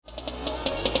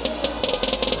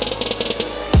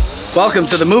Welcome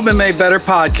to the Movement Made Better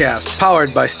podcast,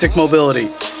 powered by Stick Mobility.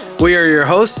 We are your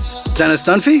hosts, Dennis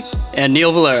Dunphy and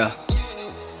Neil Valera.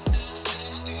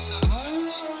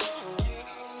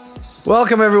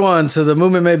 Welcome, everyone, to the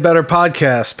Movement Made Better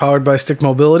podcast, powered by Stick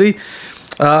Mobility.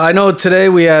 I know today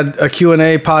we had a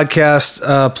Q&A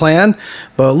podcast planned,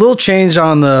 but a little change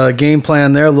on the game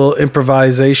plan there, a little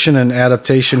improvisation and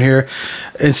adaptation here.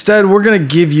 Instead, we're going to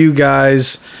give you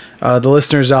guys, the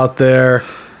listeners out there,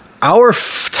 our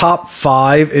top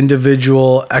 5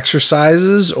 individual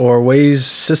exercises or ways,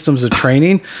 systems of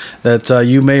training that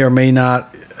you may or may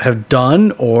not have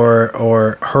done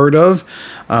or heard of,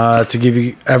 to give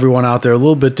you everyone out there a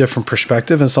little bit different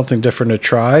perspective and something different to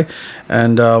try,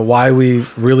 and why we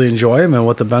really enjoy them and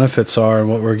what the benefits are and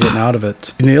what we're getting out of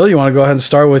it. Neil, you want to go ahead and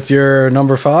start with your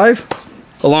number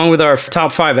 5? Along with our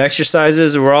top 5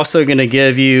 exercises, we're also going to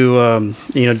give you,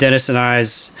 Dennis and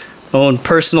I's own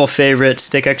personal favorite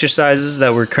stick exercises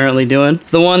that we're currently doing.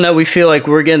 The one that we feel like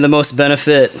we're getting the most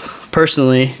benefit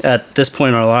personally at this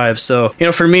point in our lives. So,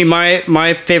 for me,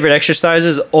 my favorite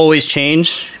exercises always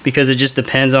change because it just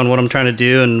depends on what I'm trying to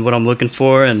do and what I'm looking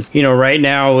for. And, right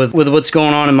now with what's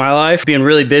going on in my life, being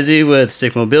really busy with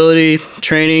stick mobility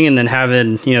training and then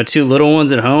having, 2 little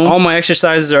ones at home, all my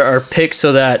exercises are picked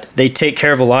so that they take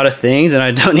care of a lot of things and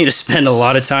I don't need to spend a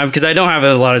lot of time because I don't have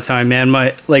a lot of time, man.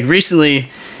 Recently,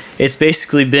 it's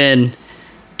basically been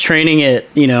training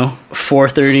at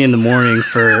 4:30 in the morning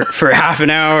for half an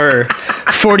hour or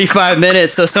 45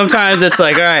 minutes. So sometimes it's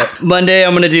like, all right, Monday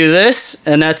I'm going to do this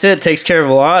and that's it. Takes care of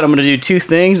a lot. I'm going to do 2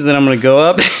 things and then I'm going to go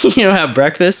up, have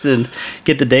breakfast and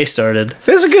get the day started.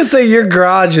 It's a good thing your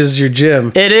garage is your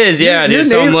gym. It is, yeah, dude.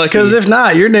 So I'm lucky. Because if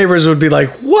not, your neighbors would be like,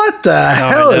 what the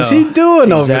hell is he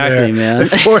doing over there? Exactly, man. At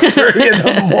 4:30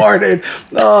 in the morning.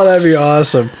 Oh, that'd be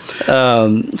awesome.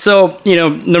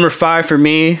 Number 5 for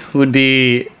me would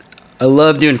be, I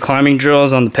love doing climbing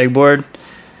drills on the pegboard,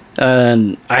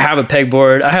 and I have a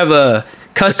pegboard. I have a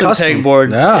custom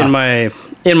pegboard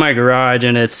in my garage,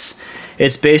 and it's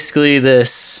basically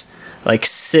this like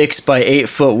 6 by 8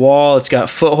 foot wall. It's got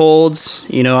footholds.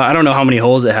 I don't know how many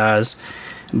holes it has,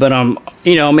 but I'm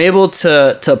able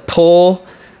to pull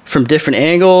from different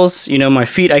angles.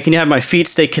 I can have my feet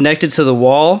stay connected to the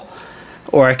wall,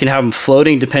 or I can have them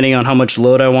floating depending on how much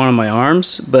load I want on my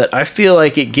arms. But I feel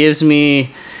like it gives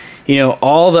me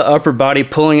all the upper body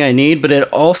pulling I need, but it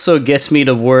also gets me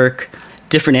to work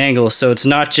different angles. So it's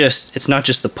not just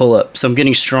the pull up. So I'm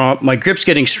getting strong. My grip's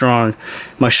getting strong,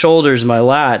 my shoulders, my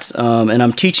lats, and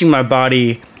I'm teaching my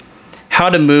body how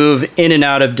to move in and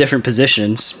out of different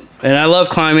positions. And I love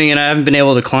climbing, and I haven't been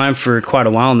able to climb for quite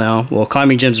a while now. Well,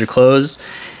 climbing gyms are closed.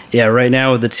 Yeah, right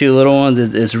now with the 2 little ones,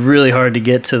 it's really hard to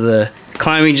get to the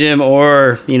climbing gym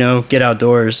or, get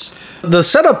outdoors. The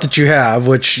setup that you have,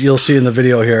 which you'll see in the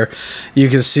video here, you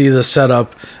can see the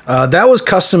setup. That was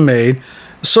custom made.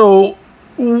 So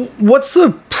what's the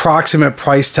approximate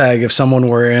price tag if someone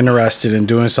were interested in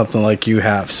doing something like you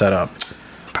have set up?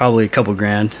 Probably a couple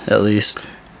grand at least.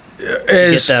 To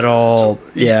get that all,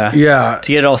 to get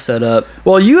it all set up.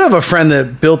 Well, you have a friend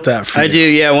that built that for you. I do,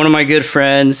 yeah. One of my good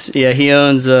friends, yeah, he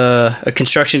owns a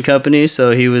construction company,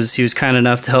 so he was kind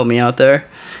enough to help me out there.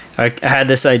 I had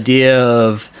this idea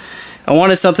of, I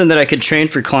wanted something that I could train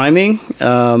for climbing,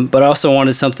 but I also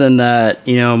wanted something that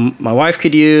my wife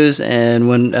could use,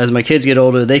 and as my kids get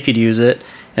older, they could use it.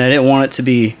 And I didn't want it to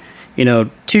be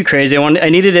too crazy. I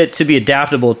needed it to be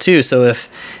adaptable too. So if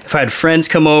I had friends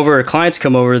come over or clients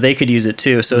come over, they could use it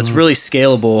too. So it's really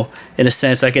scalable in a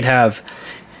sense. I could have,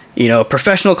 a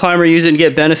professional climber use it and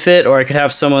get benefit, or I could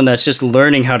have someone that's just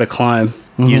learning how to climb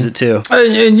use it too.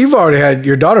 And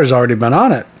your daughter's already been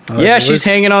on it. Yeah, she's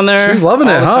hanging on there. She's loving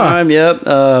it, all the time. Yep.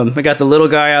 I got the little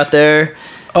guy out there.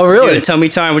 Oh, really? Doing tummy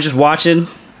time. We're just watching.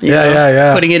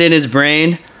 Yeah. Putting it in his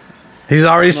brain. He's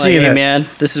already seen it. Hey, man,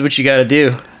 this is what you got to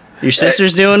do. Your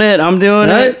sister's doing it. I'm doing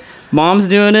it. Mom's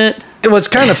doing it. What's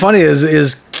kind of funny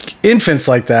is infants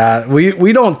like that.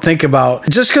 We don't think about,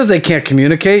 just because they can't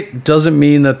communicate doesn't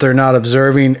mean that they're not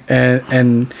observing.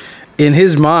 And in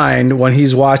his mind, when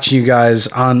he's watching you guys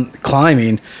on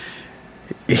climbing,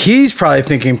 he's probably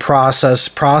thinking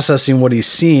processing what he's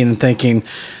seen and thinking,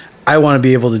 I want to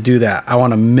be able to do that. I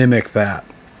want to mimic that.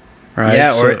 Right?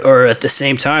 Yeah, or at the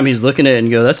same time, he's looking at it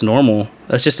and go, that's normal.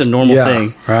 That's just a normal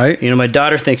thing. Right. My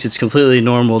daughter thinks it's completely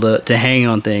normal to hang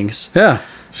on things. Yeah.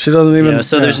 She doesn't even.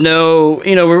 So there's no,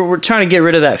 we're trying to get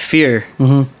rid of that fear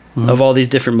of all these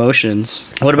different motions.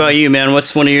 What about you, man?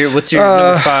 What's your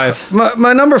number 5?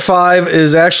 My number 5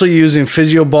 is actually using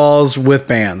physio balls with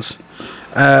bands.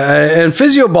 And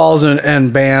physio balls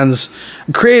and bands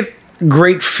create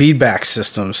great feedback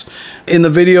systems. In the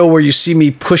video where you see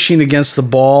me pushing against the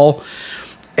ball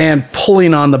and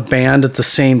pulling on the band at the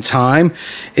same time,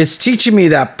 it's teaching me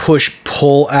that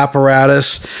push-pull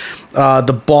apparatus.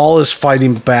 The ball is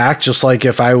fighting back, just like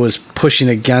if I was pushing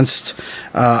against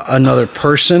another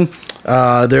person.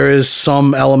 There is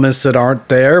some elements that aren't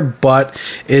there, but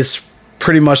it's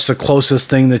pretty much the closest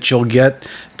thing that you'll get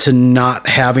to not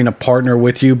having a partner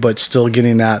with you, but still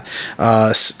getting that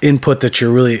input that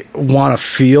you really want to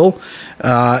feel.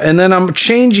 And then I'm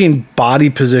changing body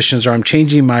positions, or I'm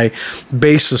changing my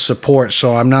base of support.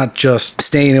 So I'm not just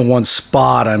staying in one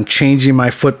spot. I'm changing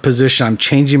my foot position. I'm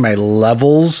changing my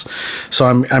levels. So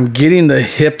I'm getting the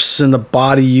hips and the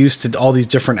body used to all these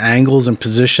different angles and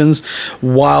positions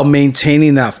while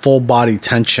maintaining that full body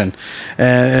tension.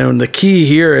 And the key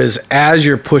here is, as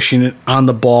you're pushing on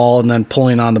the ball and then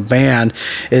pulling on the band,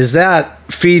 is that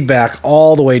feedback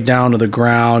all the way down to the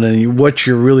ground, and what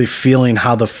you're really feeling,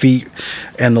 how the feet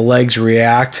and the legs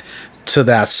react to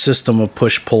that system of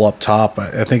push-pull up top,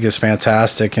 I think is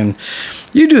fantastic. And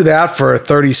you do that for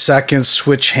 30 seconds,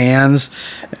 switch hands,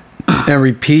 and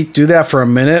repeat. Do that for a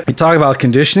minute. You talk about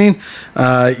conditioning,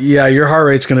 your heart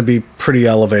rate's going to be pretty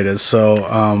elevated.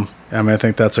 So I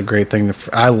think that's a great thing.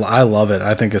 I love it.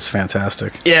 I think it's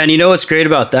fantastic. Yeah, and you know what's great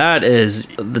about that is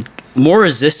the more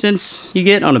resistance you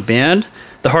get on a band,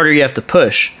 the harder you have to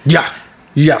push. Yeah.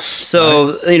 Yes.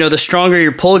 So, right. The stronger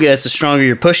your pull gets, the stronger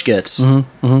your push gets.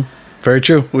 Mm-hmm. Mm-hmm. Very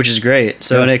true. Which is great.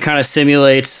 So, and it kind of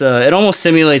simulates, it almost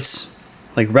simulates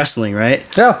like wrestling, right?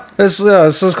 Yeah. It's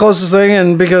the closest thing.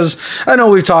 And because I know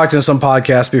we've talked in some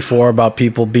podcasts before about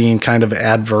people being kind of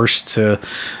adverse to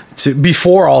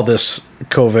before all this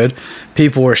COVID,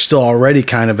 people were still already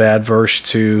kind of adverse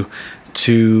to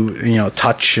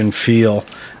touch and feel.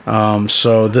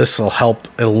 So this will help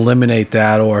eliminate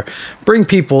that, or bring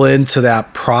people into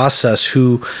that process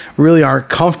who really aren't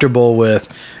comfortable with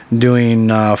doing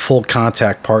full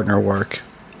contact partner work.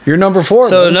 You're number 4.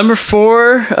 So number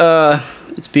 4,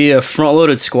 it's be a front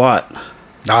loaded squat.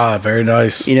 Ah, very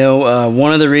nice.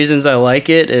 One of the reasons I like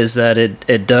it is that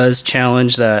it does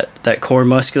challenge that core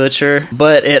musculature,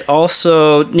 but it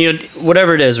also,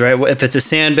 whatever it is, right? If it's a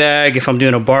sandbag, if I'm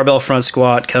doing a barbell front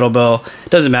squat, kettlebell,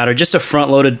 doesn't matter, just a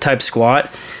front loaded type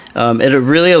squat, it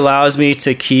really allows me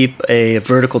to keep a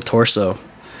vertical torso,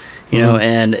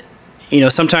 and,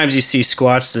 sometimes you see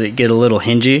squats that get a little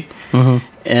hingy,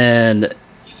 and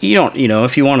you don't,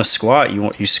 if you want to squat,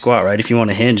 you squat, right? If you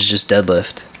want to hinge, just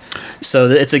deadlift. So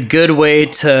it's a good way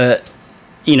to,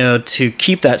 to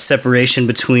keep that separation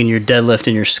between your deadlift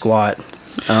and your squat.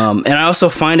 And I also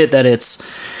find it that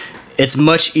it's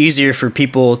much easier for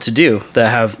people to do that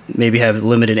have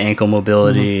limited ankle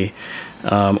mobility,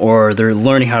 or they're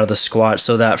learning how to squat.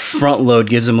 So that front load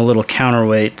gives them a little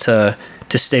counterweight to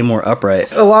stay more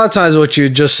upright. A lot of times what you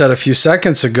just said a few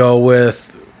seconds ago with,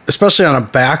 especially on a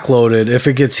backloaded, if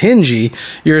it gets hingy,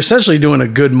 you're essentially doing a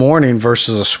good morning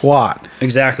versus a squat.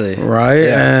 Exactly. Right?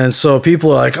 Yeah. And so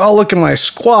people are like, oh, look at my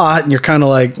squat. And you're kind of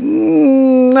like, I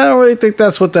don't really think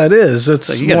that's what that is. It's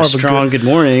so you got more a strong good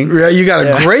morning. Yeah, you got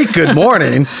a great good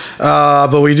morning,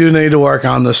 but we do need to work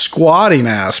on the squatting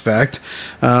aspect.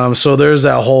 So there's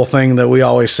that whole thing that we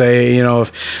always say,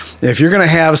 if you're going to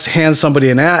hand somebody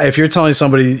if you're telling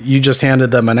somebody you just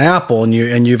handed them an apple and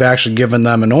you've actually given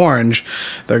them an orange,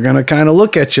 they're going to kind of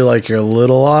look at you like you're a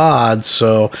little odd.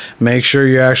 So make sure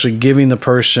you're actually giving the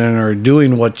person or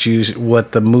doing what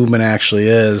the movement actually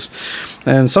is.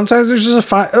 And sometimes there's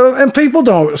just and people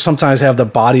don't sometimes have the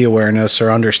body awareness or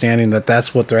understanding that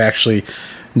that's what they're actually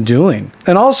doing.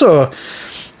 And also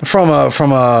from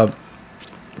a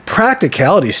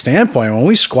practicality standpoint, when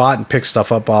we squat and pick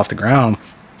stuff up off the ground,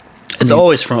 it's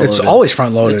always front loaded. It's always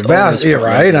front loaded.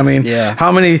 Right? I mean,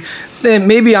 how many,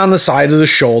 maybe on the side of the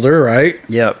shoulder, right?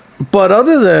 Yep. But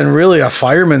other than really a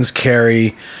fireman's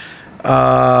carry,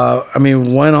 how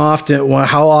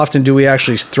often do we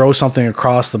actually throw something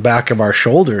across the back of our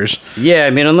shoulders? Yeah,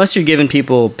 I mean, unless you're giving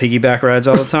people piggyback rides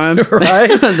all the time. Right?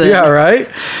 Yeah, right?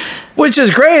 Which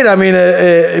is great. I mean,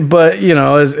 but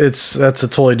that's a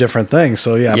totally different thing.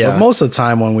 So yeah, but most of the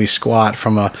time when we squat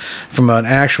from an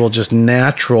actual just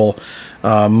natural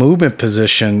movement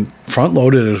position, front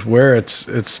loaded is where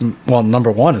it's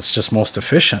number 1, it's just most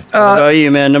efficient. What about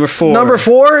you, man? Number 4. Number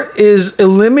 4 is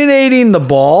eliminating the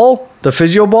ball, the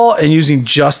physio ball, and using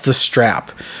just the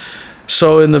strap.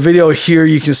 So in the video here,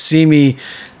 you can see me.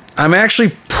 I'm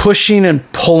actually pushing and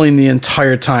pulling the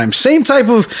entire time. Same type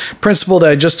of principle that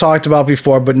I just talked about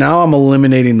before, but now I'm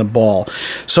eliminating the ball.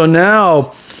 So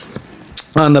now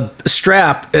on the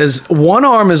strap, as one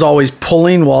arm is always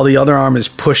pulling while the other arm is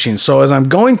pushing. So as I'm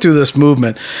going through this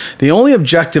movement, the only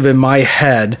objective in my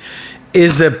head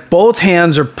is that both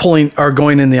hands are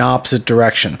going in the opposite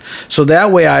direction. So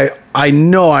that way I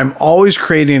know I'm always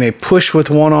creating a push with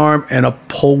one arm and a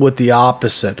pull with the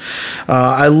opposite.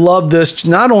 I love this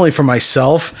not only for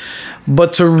myself,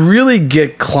 but to really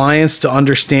get clients to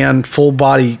understand full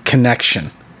body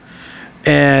connection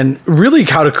and really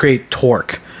how to create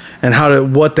torque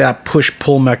and what that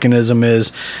push-pull mechanism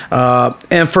is. And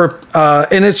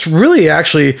it's really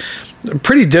actually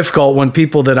pretty difficult when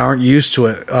people that aren't used to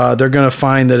it, they're going to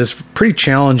find that it's pretty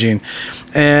challenging,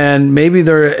 and maybe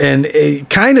it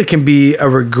kind of can be a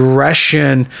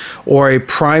regression or a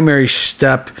primary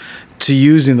step to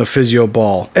using the physio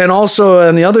ball. And also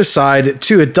on the other side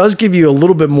too, it does give you a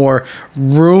little bit more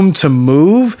room to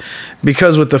move,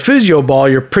 because with the physio ball,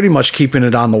 you're pretty much keeping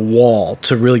it on the wall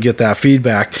to really get that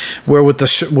feedback. Where with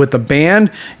the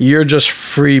band, you're just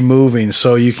free moving,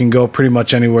 so you can go pretty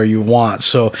much anywhere you want.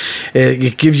 So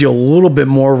it gives you a little bit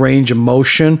more range of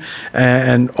motion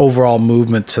and overall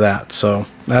movement to that. So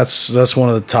that's one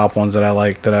of the top ones that I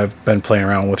like, that I've been playing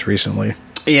around with recently.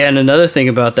 Yeah, and another thing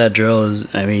about that drill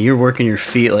is, I mean, you're working your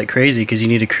feet like crazy because you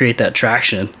need to create that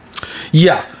traction.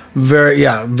 Yeah,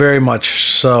 very much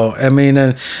so. I mean,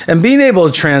 and being able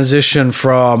to transition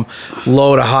from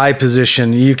low to high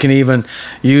position, you can even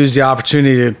use the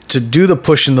opportunity to do the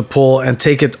push and the pull and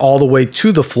take it all the way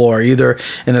to the floor, either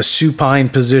in a supine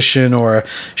position or a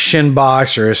shin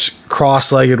box or a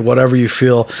cross-legged, whatever you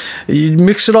feel. You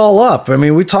mix it all up. I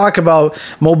mean, we talk about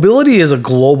mobility is a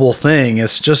global thing.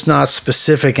 It's just not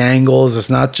specific angles. It's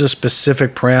not just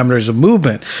specific parameters of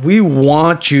movement. We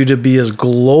want you to be as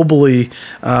globally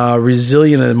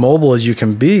resilient and mobile as you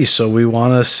can be. So we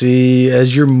want to see,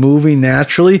 as you're moving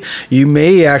naturally, you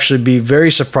may actually be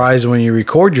very surprised when you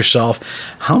record yourself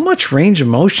how much range of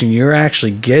motion you're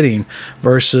actually getting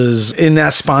versus in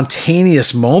that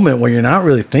spontaneous moment when you're not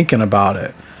really thinking about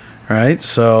it. Right,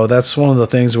 so that's one of the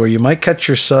things where you might catch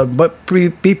yourself, but be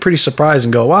pretty surprised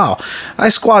and go, "Wow, I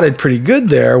squatted pretty good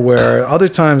there." Where other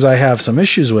times I have some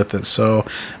issues with it. So,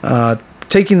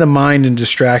 taking the mind and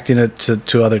distracting it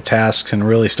to other tasks and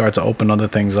really start to open other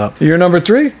things up. Your number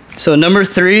 3? So number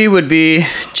 3 would be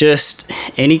just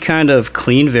any kind of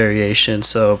clean variation.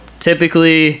 So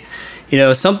typically,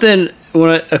 something,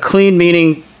 a clean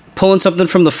meaning pulling something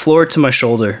from the floor to my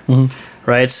shoulder,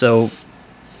 right? So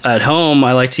at home,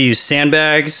 I like to use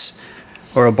sandbags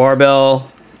or a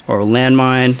barbell or a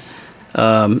landmine,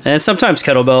 and sometimes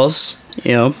kettlebells,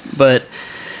 but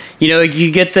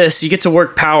you get to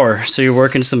work power. So you're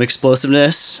working some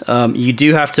explosiveness. You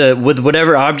do have to, with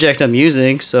whatever object I'm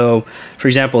using. So for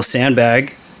example, a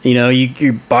sandbag,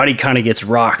 your body kind of gets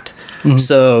rocked. Mm-hmm.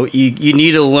 So you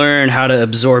need to learn how to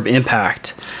absorb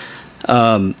impact.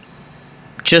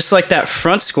 Just like that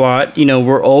front squat,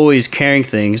 we're always carrying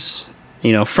things,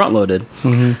 front loaded.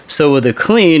 Mm-hmm. So with a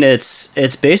clean,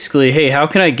 it's basically, hey, how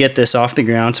can I get this off the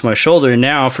ground to my shoulder? And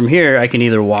now from here, I can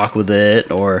either walk with it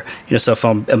or, so if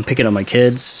I'm picking up my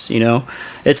kids,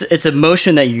 it's a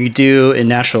motion that you do in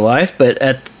natural life, but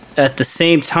at the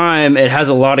same time, it has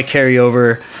a lot of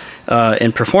carryover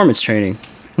in performance training.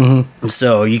 Mm-hmm.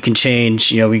 So you can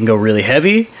change, we can go really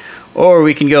heavy, or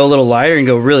we can go a little lighter and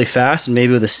go really fast. And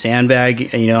maybe with a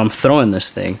sandbag, I'm throwing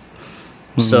this thing.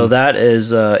 Mm-hmm. So that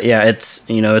is,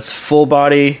 it's full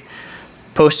body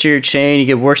posterior chain. You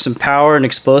get work some power and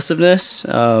explosiveness,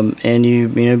 and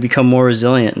you become more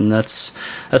resilient. And that's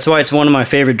why it's one of my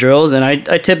favorite drills. And I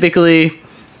typically,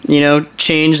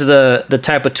 change the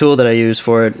type of tool that I use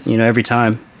for it, every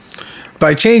time.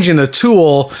 By changing the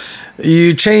tool,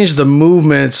 you change the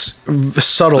movements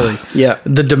subtly. Yeah.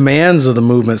 The demands of the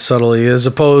movement subtly, as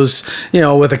opposed,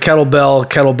 with a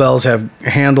kettlebells have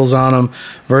handles on them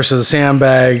versus a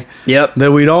sandbag. Yep.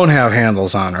 That we don't have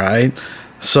handles on, right?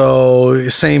 So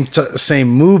same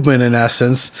movement in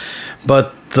essence,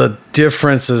 but the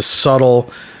difference is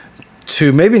subtle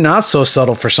to maybe not so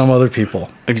subtle for some other people.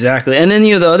 Exactly. And then,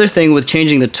 the other thing with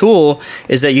changing the tool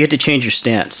is that you have to change your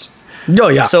stance. Oh,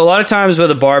 yeah. So a lot of times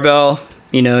with a barbell,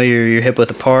 your hip width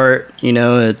apart,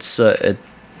 it's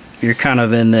you're kind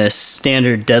of in this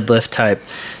standard deadlift type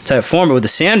form. But with a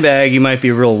sandbag, you might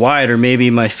be real wide, or maybe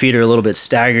my feet are a little bit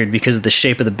staggered because of the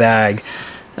shape of the bag.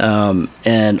 Or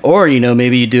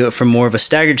maybe you do it from more of a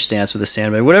staggered stance with a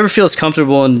sandbag, whatever feels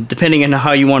comfortable, and depending on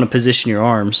how you want to position your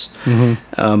arms.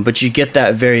 Mm-hmm. But you get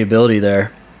that variability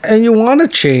there. And you want to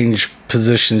change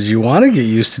positions. You want to get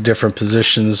used to different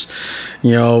positions,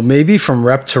 maybe from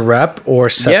rep to rep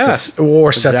or set to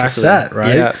set,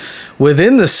 right? Yeah.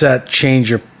 Within the set,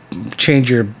 change your change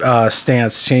your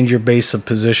stance, change your base of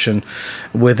position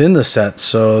within the set.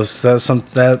 So that's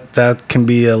that can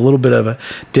be a little bit of a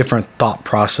different thought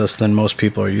process than most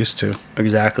people are used to.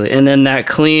 Exactly. And then that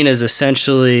clean is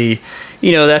essentially,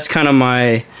 that's kind of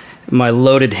my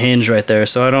loaded hinge right there.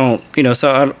 So I don't,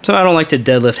 so I don't like to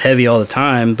deadlift heavy all the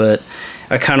time, but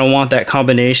I kind of want that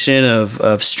combination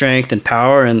of strength and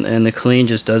power, and the clean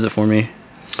just does it for me.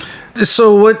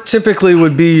 So what typically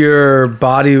would be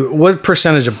what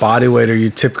percentage of body weight are you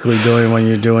typically doing when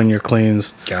you're doing your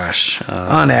cleans? Gosh.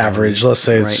 On average, let's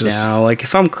say it's right now, like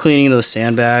if I'm cleaning those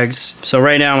sandbags, so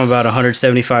right now I'm about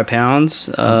 175 pounds.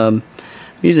 I'm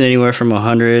using anywhere from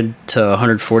 100 to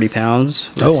 140 pounds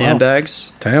with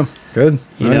sandbags. Wow. Damn, good.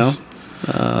 Nice.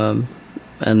 And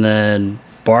then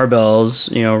barbells,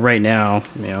 right now,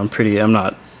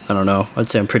 I'd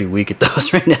say I'm pretty weak at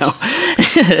those right now.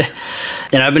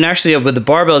 And I've been actually, with the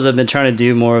barbells, I've been trying to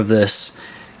do more of this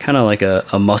kind of like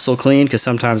a muscle clean, because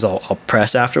sometimes I'll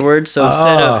press afterwards. So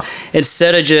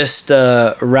instead of just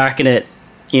racking it,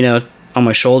 on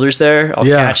my shoulders there, I'll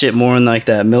catch it more in like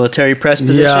that military press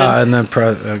position. Yeah, and then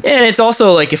press. And it's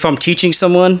also like if I'm teaching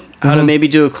someone how to maybe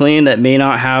do a clean that may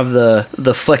not have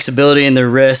the flexibility in their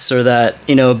wrists, or that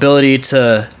ability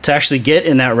to actually get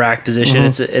in that rack position,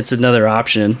 it's another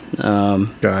option.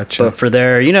 Gotcha. But for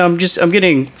there, I'm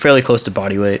getting fairly close to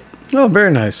body weight. Oh,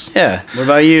 very nice. Yeah. What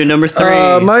about you? Number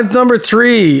 3. My number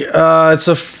 3, it's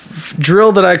a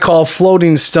drill that I call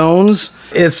floating stones.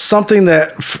 It's something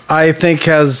that I think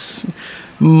has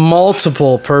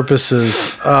multiple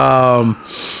purposes.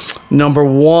 Number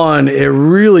 1, it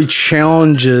really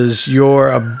challenges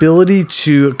your ability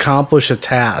to accomplish a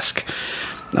task.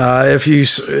 If you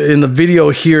in the video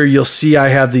here, you'll see I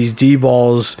have these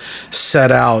D-balls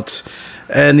set out.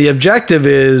 And the objective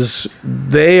is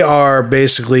they are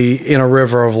basically in a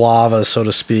river of lava, so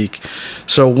to speak.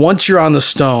 So once you're on the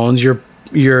stones,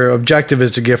 your objective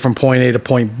is to get from point A to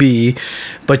point B,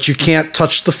 but you can't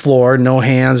touch the floor, no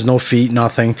hands, no feet,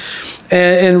 nothing.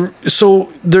 And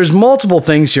so there's multiple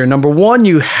things here. Number 1,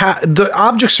 the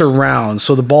objects are round,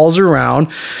 so the balls are round.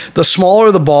 The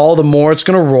smaller the ball, the more it's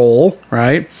going to roll,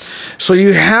 right? So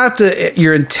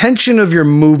your intention of your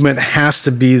movement has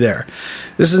to be there.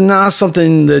 This is not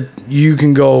something that you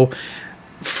can go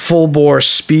full bore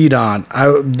speed on.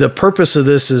 The purpose of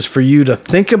this is for you to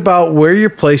think about where you're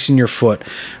placing your foot,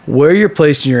 where you're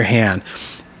placing your hand.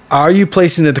 Are you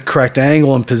placing it at the correct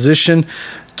angle and position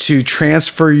to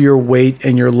transfer your weight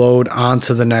and your load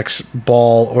onto the next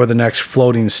ball or the next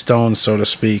floating stone, so to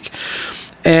speak?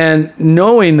 And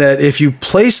knowing that if you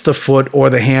place the foot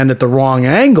or the hand at the wrong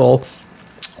angle,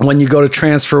 when you go to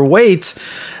transfer weight,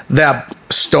 that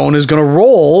stone is going to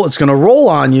roll. It's going to roll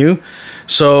on you.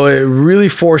 So it really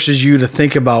forces you to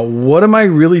think about, what am I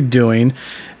really doing?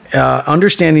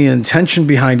 Understanding the intention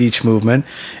behind each movement.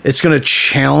 It's going to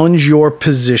challenge your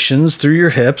positions through your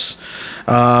hips.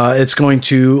 It's going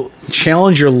to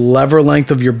challenge your lever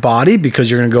length of your body, because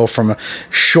you're going to go from a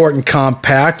short and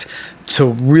compact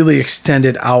to really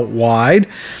extended out wide.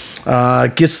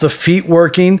 Gets the feet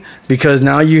working, because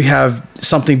now you have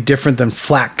something different than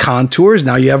flat contours.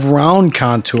 Now you have round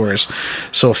contours.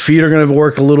 So feet are going to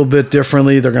work a little bit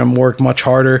differently. They're going to work much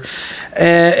harder.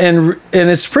 And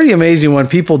it's pretty amazing when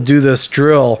people do this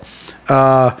drill.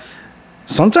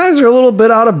 Sometimes they're a little bit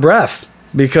out of breath,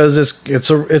 because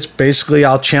it's basically,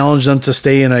 I'll challenge them to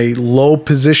stay in a low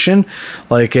position,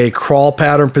 like a crawl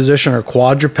pattern position or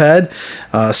quadruped.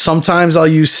 Sometimes I'll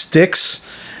use sticks,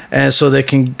 and so they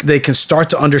can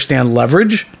start to understand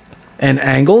leverage and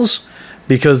angles,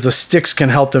 because the sticks can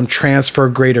help them transfer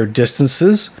greater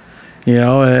distances.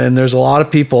 And there's a lot of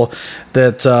people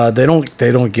that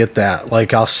they don't get that.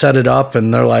 Like, I'll set it up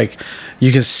and they're like,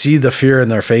 you can see the fear in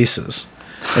their faces.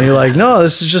 And you're like, no,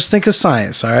 this is just, think of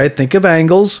science, all right? Think of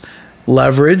angles,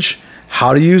 leverage,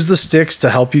 how to use the sticks to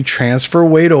help you transfer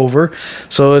weight over.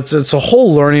 So it's a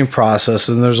whole learning process,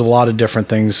 and there's a lot of different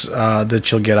things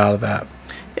that you'll get out of that.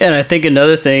 And I think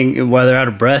another thing, while they're out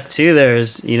of breath too,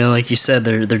 there's, like you said,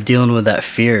 they're dealing with that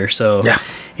fear. So,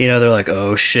 they're like,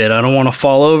 oh shit, I don't want to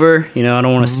fall over. I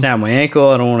don't want to snap my ankle.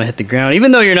 I don't want to hit the ground.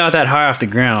 Even though you're not that high off the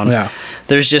ground,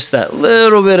 there's just that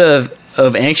little bit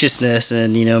of anxiousness,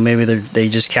 and, maybe they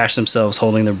just catch themselves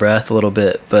holding their breath a little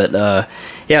bit. But,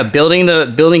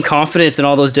 building confidence in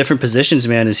all those different positions,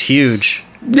 man, is huge.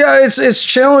 Yeah, it's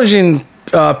challenging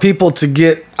people to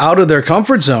get out of their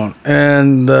comfort zone,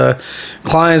 and the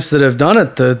clients that have done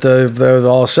it, they've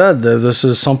all said that this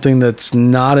is something that's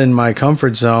not in my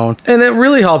comfort zone. And it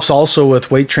really helps also with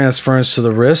weight transference to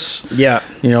the wrists. Yeah,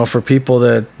 for people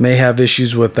that may have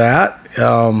issues with that.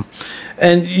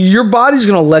 And your body's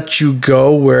going to let you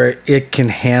go where it can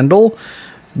handle,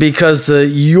 because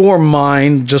your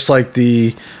mind, just like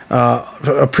the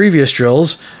previous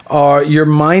drills, your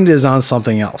mind is on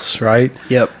something else, right?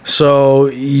 Yep. So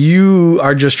you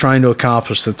are just trying to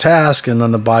accomplish the task, and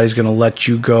then the body's going to let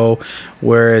you go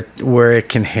where it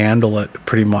can handle it,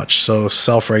 pretty much. So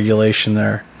self-regulation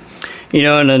there.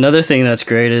 And another thing that's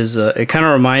great is it kind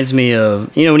of reminds me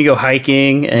of, when you go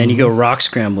hiking and you go rock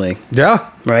scrambling. Yeah.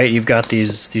 Right? You've got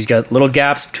these got little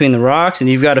gaps between the rocks, and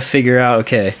you've got to figure out,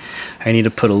 okay, I need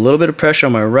to put a little bit of pressure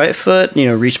on my right foot,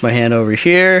 reach my hand over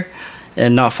here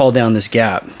and not fall down this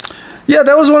gap. Yeah,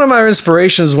 that was one of my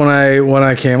inspirations when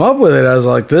I came up with it. I was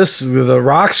like, the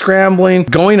rock scrambling,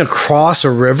 going across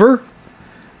a river.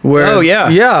 For sure.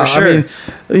 I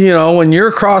mean, when you're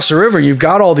across a river, you've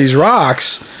got all these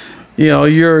rocks.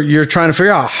 You're trying to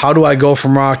figure out, how do I go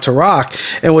from rock to rock?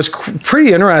 And what's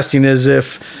pretty interesting is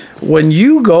when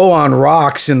you go on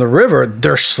rocks in the river,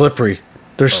 they're slippery.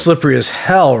 They're slippery as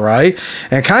hell, right?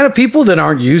 And kind of people that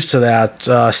aren't used to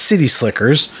that, city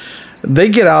slickers, they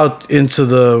get out into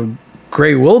the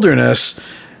great wilderness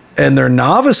and they're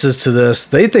novices to this.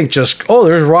 They think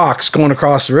there's rocks going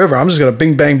across the river. I'm just going to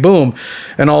bing, bang, boom.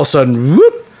 And all of a sudden,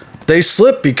 whoop, they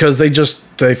slip because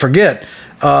they forget.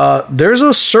 There's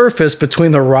a surface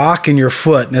between the rock and your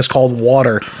foot, and it's called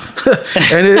water.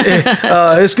 And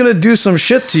it's going to do some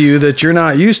shit to you that you're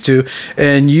not used to,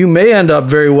 and you may end up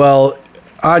very well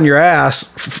on your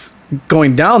ass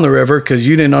going down the river because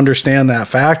you didn't understand that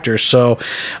factor. So,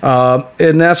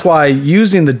 and that's why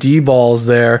using the D-balls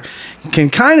there can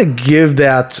kind of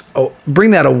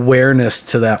bring that awareness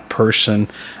to that person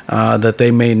that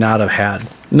they may not have had.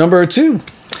 Number 2.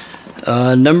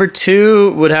 Number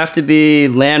 2 would have to be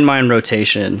landmine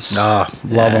rotations. Love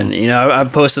them.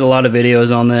 I've posted a lot of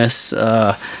videos on this.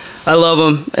 I love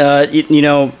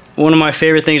them. One of my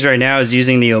favorite things right now is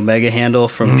using the Omega handle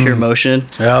from Pure Motion.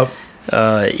 Yep.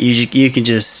 You can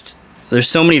just, there's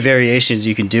so many variations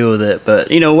you can do with it, but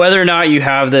whether or not you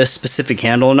have this specific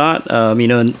handle or not,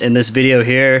 in this video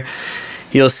here,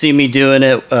 you'll see me doing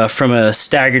it from a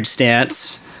staggered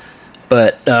stance,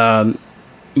 but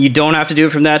you don't have to do it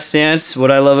from that stance. What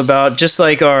I love about just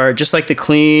like the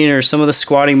clean or some of the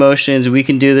squatting motions, we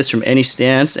can do this from any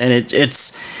stance, and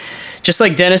it's just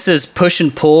like Dennis's push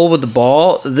and pull with the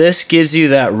ball. This gives you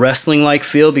that wrestling-like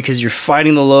feel because you're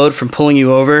fighting the load from pulling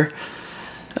you over.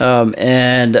 I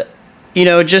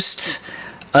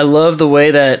love the way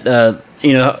that,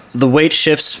 the weight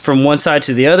shifts from one side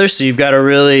to the other. So you've got to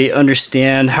really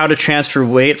understand how to transfer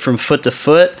weight from foot to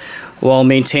foot while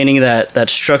maintaining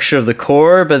that structure of the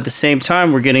core. But at the same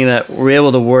time, we're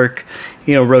able to work,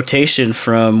 rotation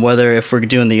from if we're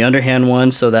doing the underhand one.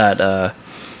 So that,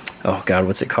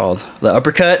 what's it called? The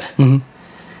uppercut. Mm-hmm.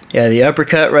 Yeah, the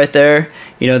uppercut right there.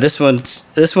 This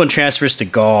one transfers to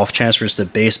golf, transfers to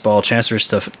baseball, transfers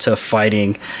to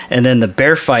fighting, and then the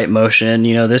bear fight motion.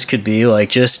 This could be like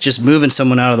just moving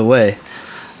someone out of the way.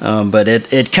 But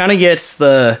it kind of gets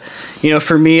for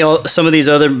me, some of these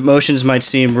other motions might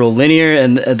seem real linear,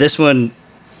 and this one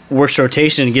works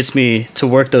rotation and gets me to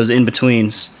work those in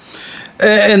betweens.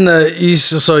 And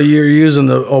so you're using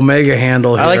the Omega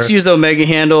handle here. I like to use the Omega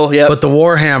handle, yeah. But the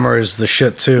Warhammer is the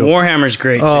shit too. Warhammer's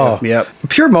great too. Yep.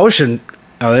 Pure Motion.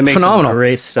 Oh, they make phenomenal. Some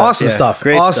great stuff. Awesome stuff.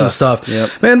 Great awesome stuff.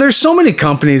 Yep. Man, there's so many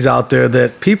companies out there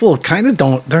that people kind of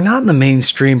they're not in the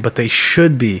mainstream, but they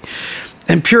should be.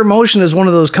 And Pure Motion is one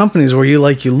of those companies where you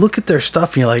look at their stuff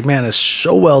and you're like, man, it's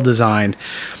so well designed.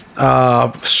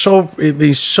 It'd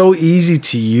be so easy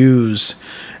to use,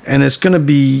 and it's going to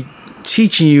be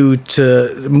teaching you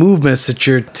to movements that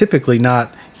you're typically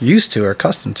not used to or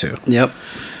accustomed to. Yep.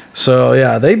 So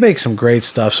yeah, they make some great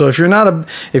stuff. So if you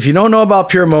don't know about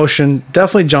Pure Motion,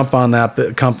 definitely jump on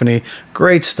that company.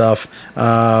 Great stuff.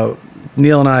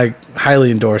 Neil and I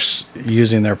highly endorse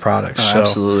using their products. Oh,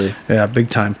 absolutely. Yeah, big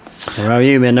time. What about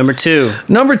you, man? Number 2.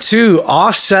 Number 2,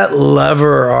 offset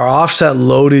lever or offset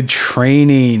loaded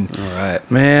training. All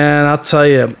right. Man, I'll tell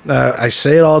you, I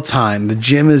say it all the time. The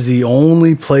gym is the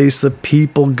only place that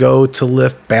people go to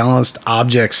lift balanced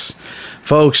objects.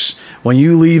 Folks, when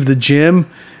you leave the gym,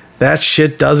 that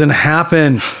shit doesn't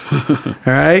happen. All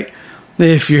right?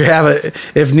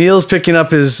 If Neil's picking up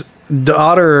his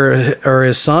daughter or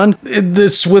his son,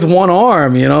 it's with one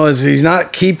arm, he's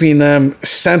not keeping them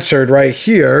centered right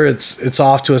here. It's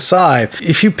off to a side.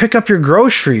 If you pick up your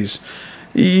groceries,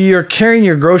 you're carrying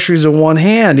your groceries in one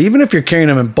hand. Even if you're carrying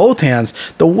them in both hands,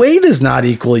 the weight is not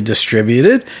equally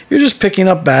distributed. You're just picking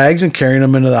up bags and carrying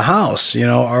them into the house,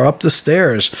 or up the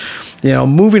stairs.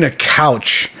 Moving a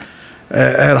couch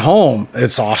at home,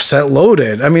 it's offset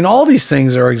loaded. I mean, all these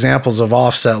things are examples of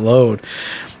offset load.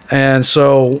 And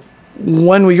so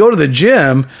when we go to the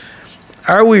gym,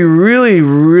 are we really,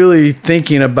 really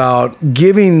thinking about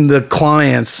giving the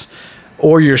clients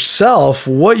or yourself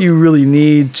what you really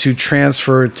need to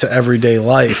transfer to everyday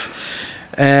life?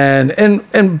 And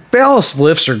balanced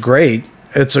lifts are great.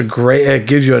 It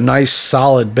gives you a nice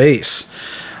solid base.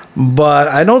 But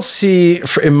I don't see,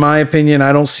 in my opinion,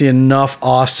 I don't see enough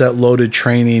offset loaded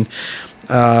training,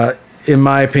 in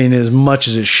my opinion, as much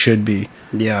as it should be.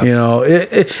 Yeah. You know,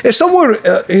 if someone,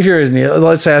 here is Neil,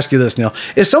 let's ask you this, Neil.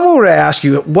 If someone were to ask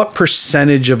you what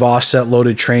percentage of offset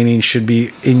loaded training should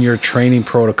be in your training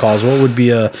protocols, what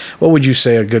would you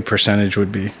say a good percentage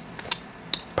would be?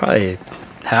 Probably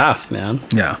half, man.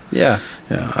 Yeah. Yeah.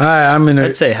 Yeah,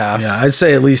 I'd say half. Yeah, I'd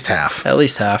say at least half. At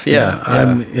least half, yeah.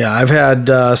 I've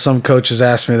had some coaches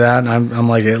ask me that, and I'm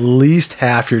like, at least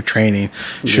half your training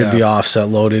should be offset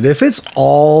loaded. If it's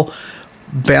all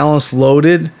balance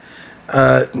loaded,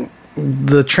 the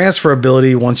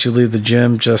transferability once you leave the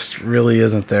gym just really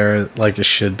isn't there like it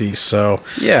should be. So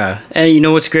yeah, and you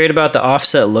know what's great about the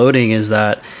offset loading is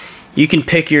that you can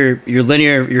pick your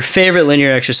favorite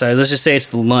linear exercise. Let's just say it's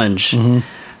the lunge. Mm-hmm.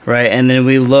 Right, and then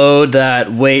we load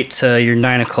that weight to your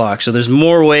 9 o'clock. So there's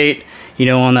more weight, you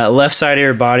know, on that left side of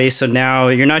your body. So now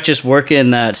you're not just working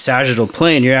that sagittal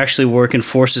plane; you're actually working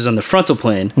forces on the frontal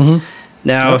plane. Mm-hmm.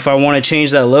 Now, if I want to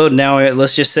change that load, now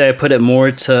let's just say I put it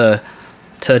more to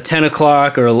 10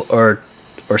 o'clock or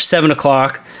 7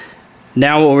 o'clock.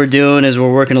 Now what we're doing is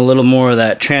we're working a little more of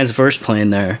that transverse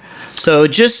plane there. So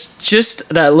just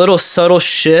that little subtle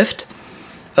shift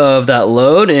of that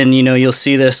load, and you know, you'll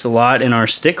see this a lot in our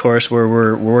stick course where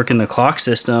we're working the clock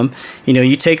system. You know,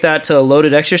 you take that to a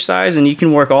loaded exercise and you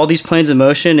can work all these planes of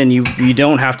motion, and you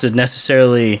don't have to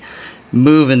necessarily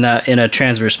move in a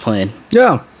transverse plane.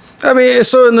 Yeah. I mean,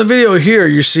 so in the video here,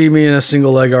 you see me in a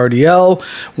single leg RDL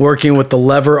working with the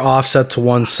lever offset to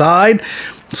one side.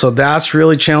 So that's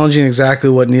really challenging, exactly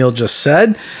what Neil just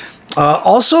said.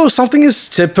 Also, something as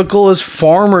typical as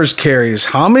farmers carries.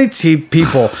 How many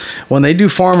people, when they do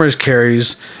farmers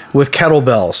carries with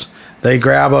kettlebells, they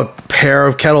grab a pair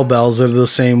of kettlebells that are the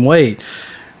same weight,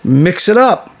 mix it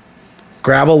up,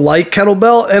 grab a light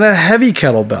kettlebell and a heavy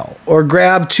kettlebell, or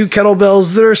grab two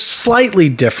kettlebells that are slightly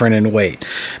different in weight.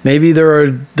 Maybe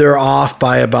they're off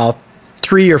by about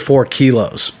 3 or 4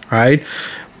 kilos, right?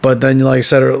 But then, like I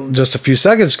said just a few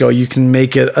seconds ago, you can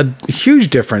make it a huge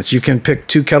difference. You can pick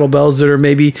two kettlebells that are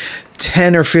maybe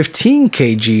 10 or 15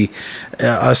 kg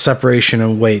separation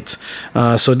in weights.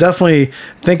 So definitely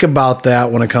think about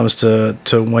that when it comes to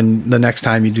when the next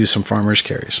time you do some farmers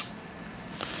carries.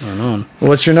 Right on.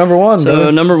 What's your number one? So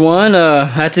brother? Number one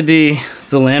had to be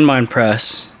the landmine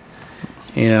press,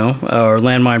 you know, or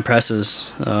landmine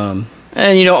presses. And,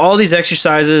 you know, all these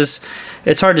exercises,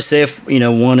 it's hard to say if, you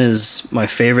know, one is my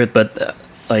favorite, but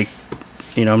like,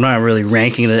 you know, I'm not really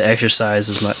ranking the exercise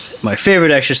as my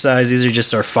favorite exercise. These are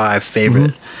just our 5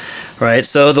 favorite, right?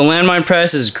 So the landmine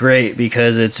press is great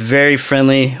because it's very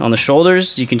friendly on the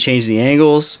shoulders. You can change the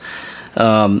angles.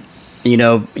 You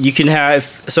know, you can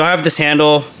so I have this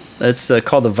handle that's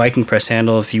called the Viking press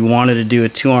handle if you wanted to do a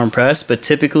 2-arm press, but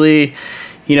typically,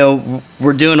 you know,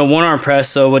 we're doing a 1-arm press.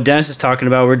 So what Dennis is talking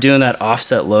about, we're doing that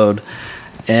offset load.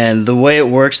 And the way it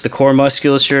works, the core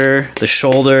musculature, the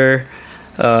shoulder,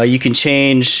 you can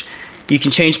change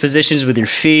positions with your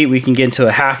feet. We can get into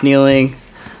a half kneeling.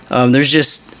 There's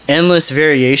just endless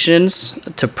variations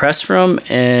to press from,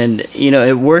 and you know,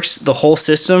 it works the whole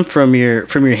system from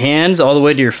your hands all the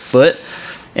way to your foot.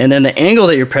 And then the angle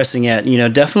that you're pressing at, you know,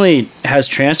 definitely has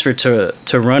transfer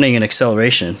to running and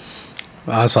acceleration.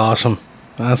 That's awesome.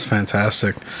 That's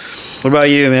fantastic. What about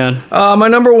you, man? My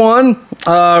number one,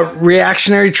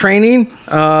 reactionary training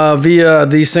via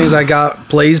these things. I got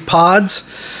Blaze Pods.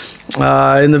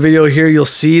 In the video here, you'll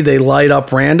see they light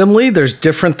up randomly. There's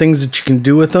different things that you can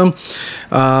do with them.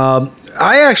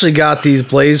 I actually got these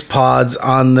Blaze Pods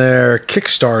on their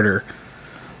Kickstarter.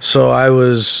 So I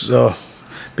was...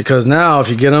 because now, if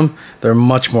you get them, they're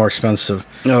much more expensive.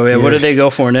 Oh, yeah. What do they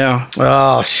go for now?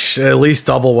 Oh, at least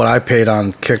double what I paid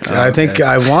on Kick. I think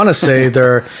I want to say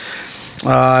they're,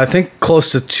 I think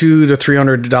close to $200 to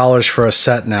 $300 for a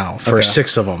set now for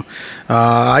 6 of them.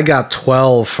 I got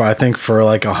 12, I think, for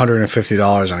like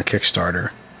 $150 on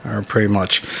Kickstarter, or pretty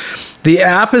much. The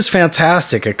app is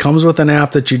fantastic. It comes with an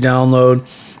app that you download.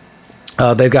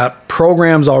 They've got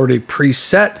programs already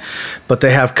preset, but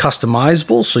they have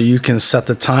customizable, so you can set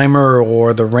the timer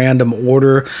or the random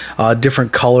order,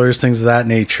 different colors, things of that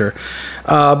nature.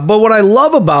 But what I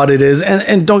love about it is,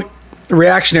 and don't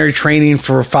reactionary training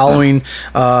for following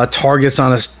targets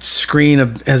on a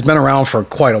screen has been around for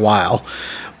quite a while.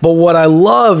 But what I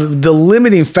love, the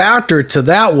limiting factor to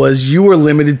that was you were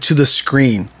limited to the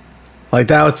screen. Like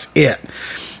that's it.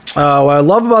 What I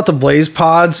love about the Blaze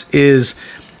Pods is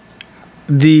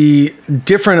the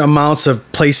different amounts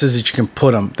of places that you can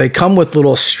put them. They come with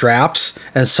little straps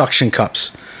and suction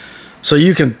cups. So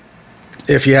you can,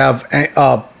 if you have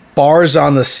bars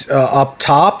on the up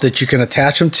top that you can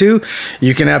attach them to,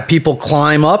 you can have people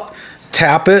climb up,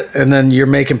 tap it, and then you're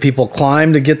making people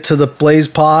climb to get to the Blaze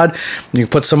Pod. You can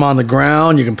put some on the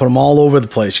ground. You can put them all over the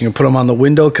place. You can put them on the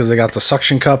window because they got the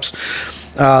suction cups.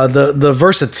 The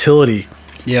versatility.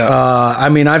 Yeah. I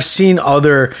mean, I've seen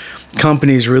other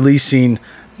companies releasing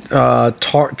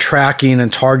tracking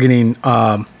and targeting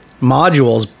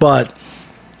modules, but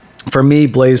for me,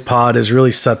 Blaze Pod has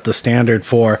really set the standard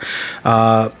for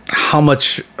how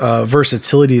much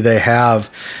versatility they have,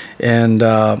 and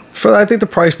I think the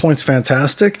price point's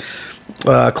fantastic.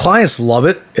 Clients love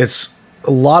it. It's a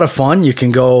lot of fun. You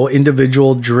can go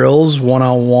individual drills,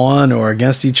 one-on-one or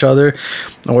against each other,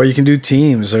 or you can do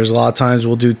teams. There's a lot of times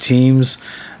we'll do teams,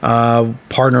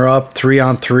 partner up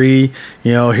 3-on-3.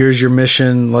 Here's your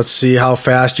mission. Let's see how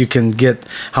fast you can get,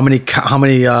 how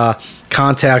many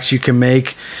contacts you can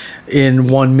make in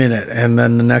 1 minute, and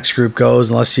then the next group goes,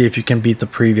 and let's see if you can beat the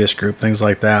previous group, things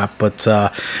like that. But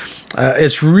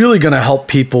it's really going to help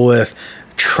people with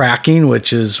tracking,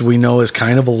 which we know is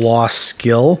kind of a lost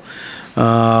skill.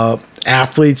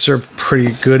 Athletes are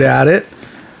pretty good at it,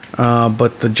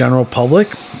 but the general public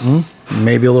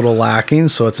maybe a little lacking.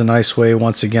 So it's a nice way,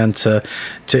 once again, to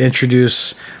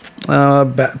introduce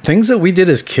things that we did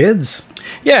as kids.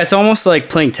 Yeah, it's almost like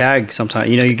playing tag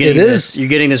sometimes. You're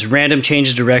getting this random change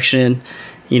of direction.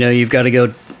 You've got to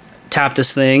go tap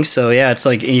this thing. So yeah, it's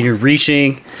like you're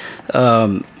reaching.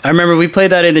 I remember we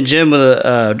played that in the gym with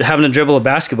having to dribble a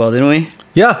basketball, didn't we?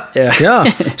 Yeah.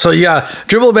 So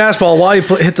dribble a basketball while you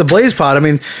hit the Blaze Pod. I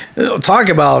mean, talk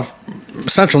about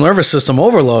central nervous system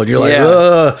overload. You're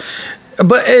like,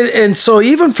 but and so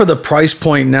even for the price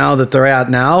point now that they're at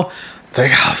now,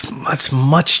 it's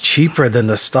much cheaper than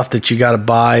the stuff that you got to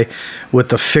buy with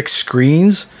the fixed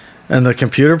screens and the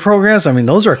computer programs. I mean,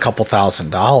 those are a couple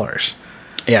 $1,000s.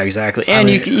 Yeah, exactly. And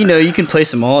you can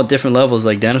place them all at different levels,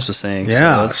 like Dennis was saying.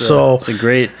 Yeah, so it's a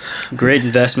great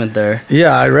investment there.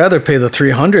 Yeah, I'd rather pay the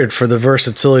 $300 for the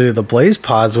versatility of the Blaze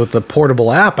Pods with the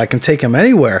portable app. I can take them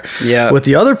anywhere. Yeah. With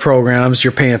the other programs,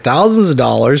 you're paying thousands of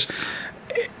dollars,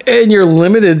 and you're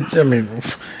limited. I mean,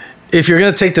 if you're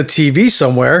going to take the TV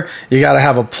somewhere, you got to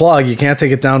have a plug. You can't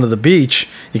take it down to the beach.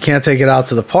 You can't take it out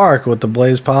to the park with the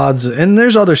Blaze Pods. And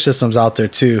there's other systems out there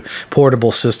too,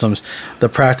 portable systems. The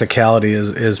practicality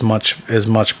is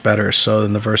much better. So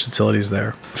then the versatility is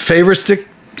there. Favorite stick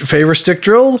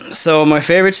drill? So my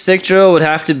favorite stick drill would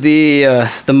have to be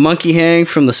the Monkey Hang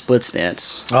from the Split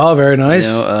Stance. Oh, very nice.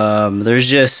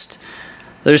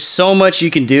 There's so much you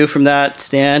can do from that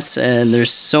stance, and there's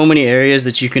so many areas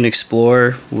that you can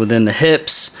explore within the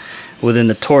hips, within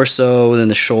the torso, within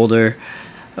the shoulder.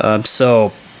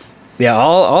 I'll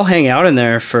hang out in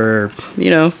there for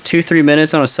 2-3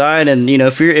 minutes on a side, and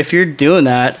if you're doing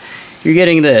that, you're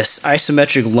getting this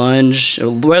isometric lunge,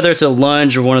 whether it's a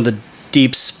lunge or one of the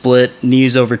deep split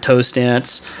knees over toe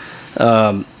stance.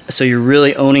 So you're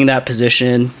really owning that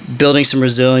position, building some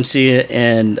resiliency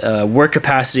and work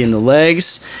capacity in the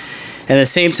legs. And at the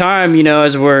same time,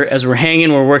 as we're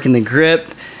hanging, we're working the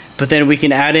grip, but then we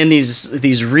can add in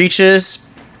these reaches,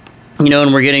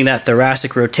 and we're getting that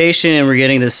thoracic rotation, and we're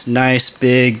getting this nice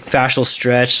big fascial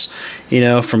stretch,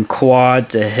 from quad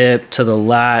to hip to the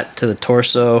lat to the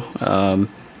torso.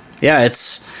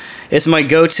 It's my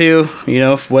go-to,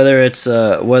 whether it's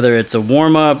a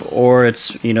warm-up or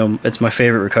it's my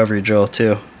favorite recovery drill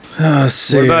too. Let's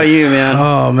see. What about you, man?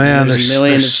 Oh man,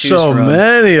 there's so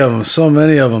many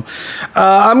of them.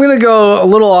 I'm gonna go a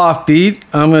little offbeat.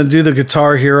 I'm gonna do the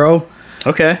Guitar Hero.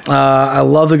 Okay. I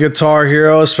love the Guitar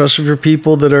Hero, especially for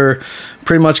people that are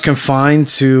pretty much confined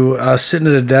to sitting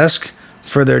at a desk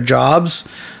for their jobs.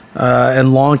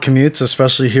 And long commutes,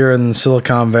 especially here in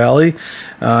Silicon Valley.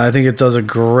 I think it does a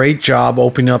great job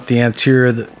opening up the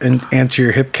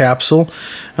anterior hip capsule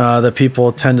that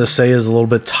people tend to say is a little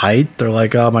bit tight. They're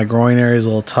like, oh, my groin area is a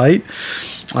little tight.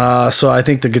 So I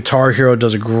think the Guitar Hero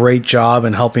does a great job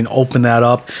in helping open that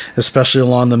up, especially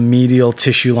along the medial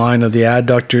tissue line of the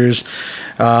adductors.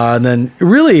 And then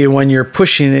really when you're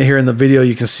pushing it here in the video,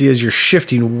 you can see as you're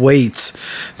shifting weights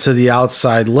to the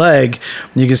outside leg,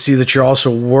 you can see that you're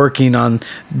also working on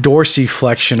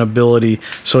dorsiflexion ability.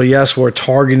 So yes, we're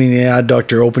targeting the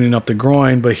adductor, opening up the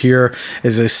groin, but here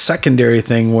is a secondary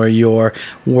thing where you're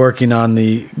working on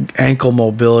the ankle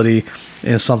mobility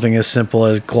in something as simple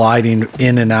as gliding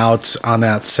in and out on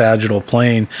that sagittal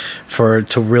plane to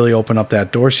really open up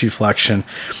that dorsiflexion.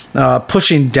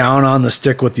 Pushing down on the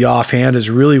stick with the offhand is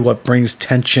really what brings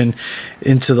tension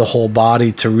into the whole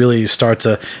body to really start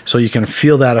so you can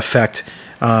feel that effect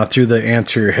through the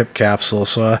anterior hip capsule.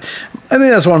 So I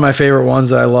think that's one of my favorite ones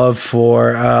that I love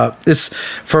it's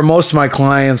for most of my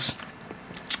clients.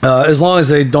 As long as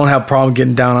they don't have problem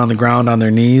getting down on the ground on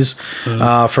their knees,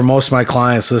 for most of my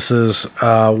clients, this is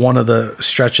one of the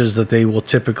stretches that they will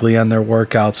typically end their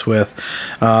workouts with.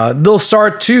 They'll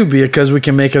start too because we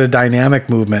can make it a dynamic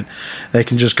movement. They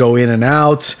can just go in and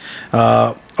out,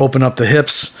 open up the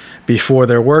hips before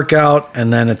their workout,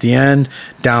 and then at the end,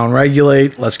 down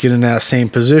regulate. Let's get in that same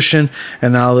position,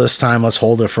 and now this time let's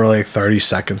hold it for like 30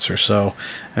 seconds or so,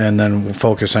 and then we'll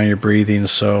focus on your breathing.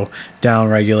 So down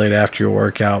regulate after your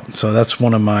workout. So that's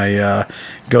one of my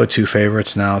go-to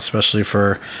favorites now, especially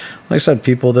for, like I said,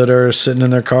 people that are sitting in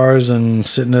their cars and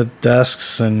sitting at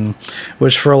desks, and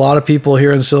which for a lot of people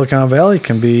here in Silicon Valley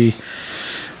can be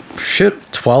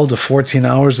 12 to 14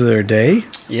 hours of their day.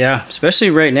 Yeah, especially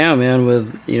right now, man,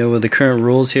 with the current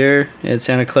rules here in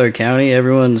Santa Clara County,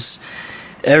 everyone's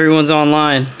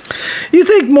online. You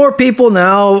think more people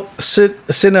now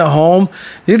sitting at home?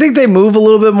 Do you think they move a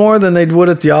little bit more than they would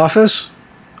at the office?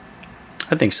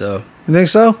 I think so. You think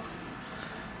so?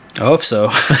 I hope so.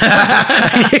 I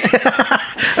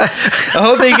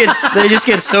hope they just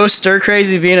get so stir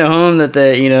crazy being at home that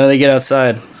they get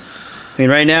outside. I mean,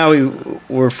 right now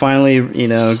we're finally,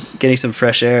 getting some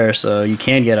fresh air, so you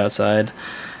can get outside.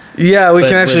 Yeah, we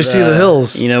can actually see the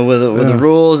hills. With the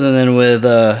rules, and then with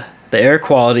the air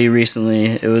quality recently,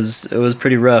 it was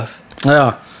pretty rough.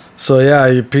 Yeah. So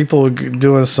yeah, people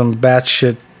doing some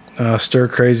batshit stir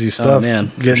crazy stuff. Oh,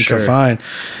 man, getting confined.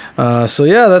 So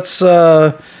yeah, that's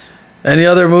any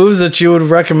other moves that you would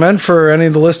recommend for any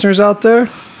of the listeners out there?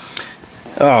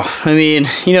 Oh, I mean,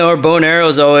 our bow and arrow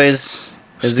is always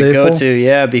is a go-to,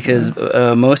 yeah, because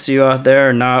most of you out there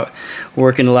are not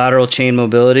working lateral chain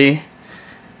mobility,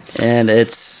 and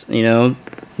it's doing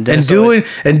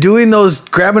those,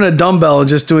 grabbing a dumbbell and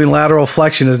just doing lateral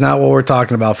flexion is not what we're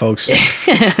talking about, folks.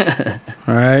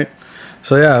 All right,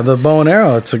 so yeah, the bow and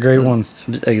arrow, it's a great one.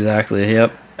 Exactly.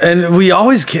 Yep. And we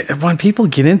always when people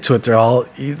get into it,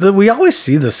 we always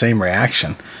see the same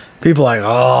reaction. People are like,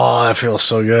 oh, that feels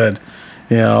so good.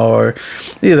 Or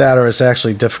either that, or it's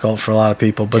actually difficult for a lot of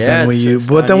people. But then we use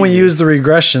the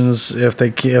regressions if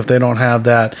they don't have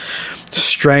that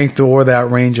strength or that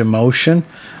range of motion.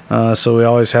 So we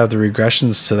always have the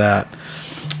regressions to that.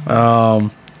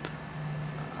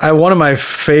 One of my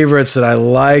favorites that I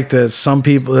like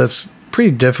that's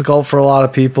pretty difficult for a lot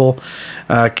of people,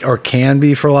 or can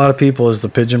be for a lot of people, is the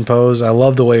pigeon pose. I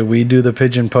love the way we do the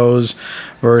pigeon pose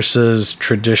versus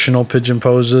traditional pigeon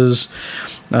poses.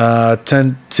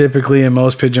 Typically in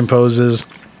most pigeon poses,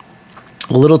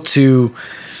 a little too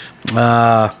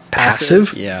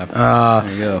passive. Yeah.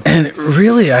 There you go. And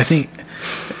really, I think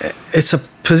it's a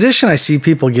position I see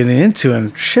people getting into,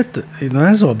 and they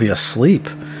might as well be asleep.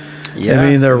 Yeah. I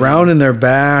mean, they're rounding their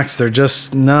backs. They're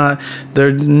just not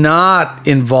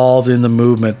involved in the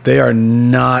movement. They are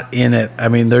not in it. I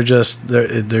mean, they're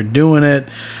doing it.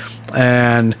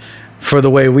 And for the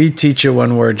way we teach it,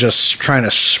 when we're just trying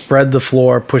to spread the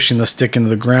floor, pushing the stick into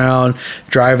the ground,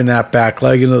 driving that back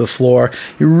leg into the floor,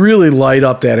 you really light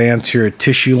up that anterior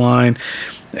tissue line.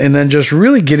 And then just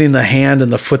really getting the hand and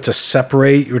the foot to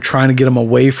separate. You're trying to get them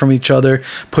away from each other,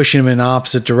 pushing them in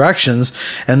opposite directions.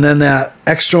 And then that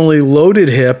externally loaded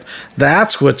hip,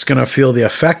 that's what's going to feel the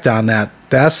effect on that.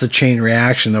 That's the chain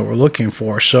reaction that we're looking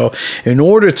for. So in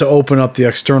order to open up the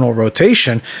external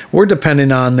rotation, we're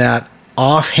depending on that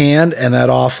off hand and that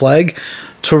off leg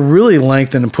to really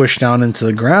lengthen and push down into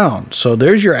the ground. So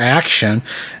there's your action,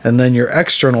 and then your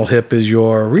external hip is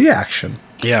your reaction.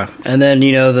 Yeah, and then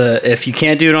if you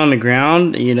can't do it on the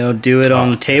ground, do it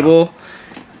on the table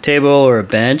or a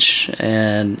bench,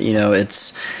 and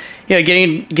it's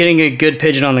getting a good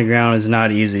pigeon on the ground is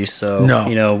not easy. So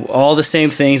all the same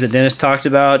things that Dennis talked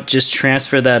about, just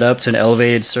transfer that up to an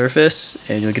elevated surface,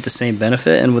 and you'll get the same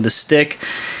benefit. And with the stick,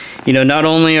 not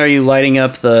only are you lighting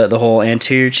up the whole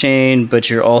anterior chain, but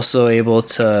you're also able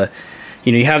to.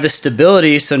 You have the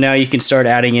stability, so now you can start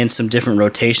adding in some different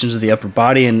rotations of the upper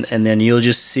body, and then you'll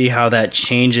just see how that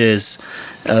changes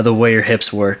the way your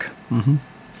hips work. Mm-hmm.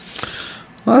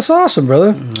 Well, that's awesome,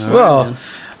 brother. Right,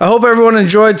 I hope everyone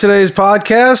enjoyed today's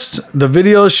podcast. The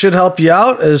videos should help you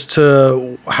out as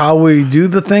to how we do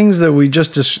the things that we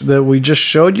just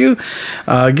showed you.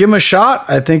 Give them a shot.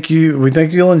 We think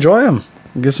you'll enjoy them.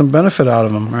 get some benefit out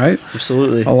of them, right?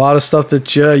 Absolutely. A lot of stuff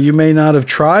that you may not have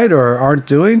tried or aren't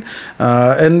doing.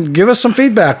 And give us some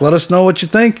feedback. Let us know what you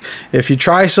think. If you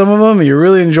try some of them and you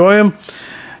really enjoy them,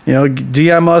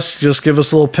 DM us, just give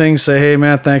us a little ping, say, hey,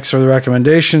 man, thanks for the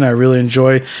recommendation. I really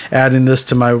enjoy adding this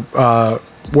to my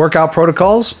workout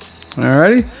protocols.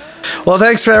 Alrighty. Well,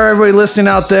 thanks for everybody listening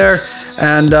out there.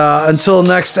 And until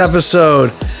next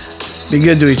episode, be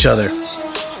good to each other.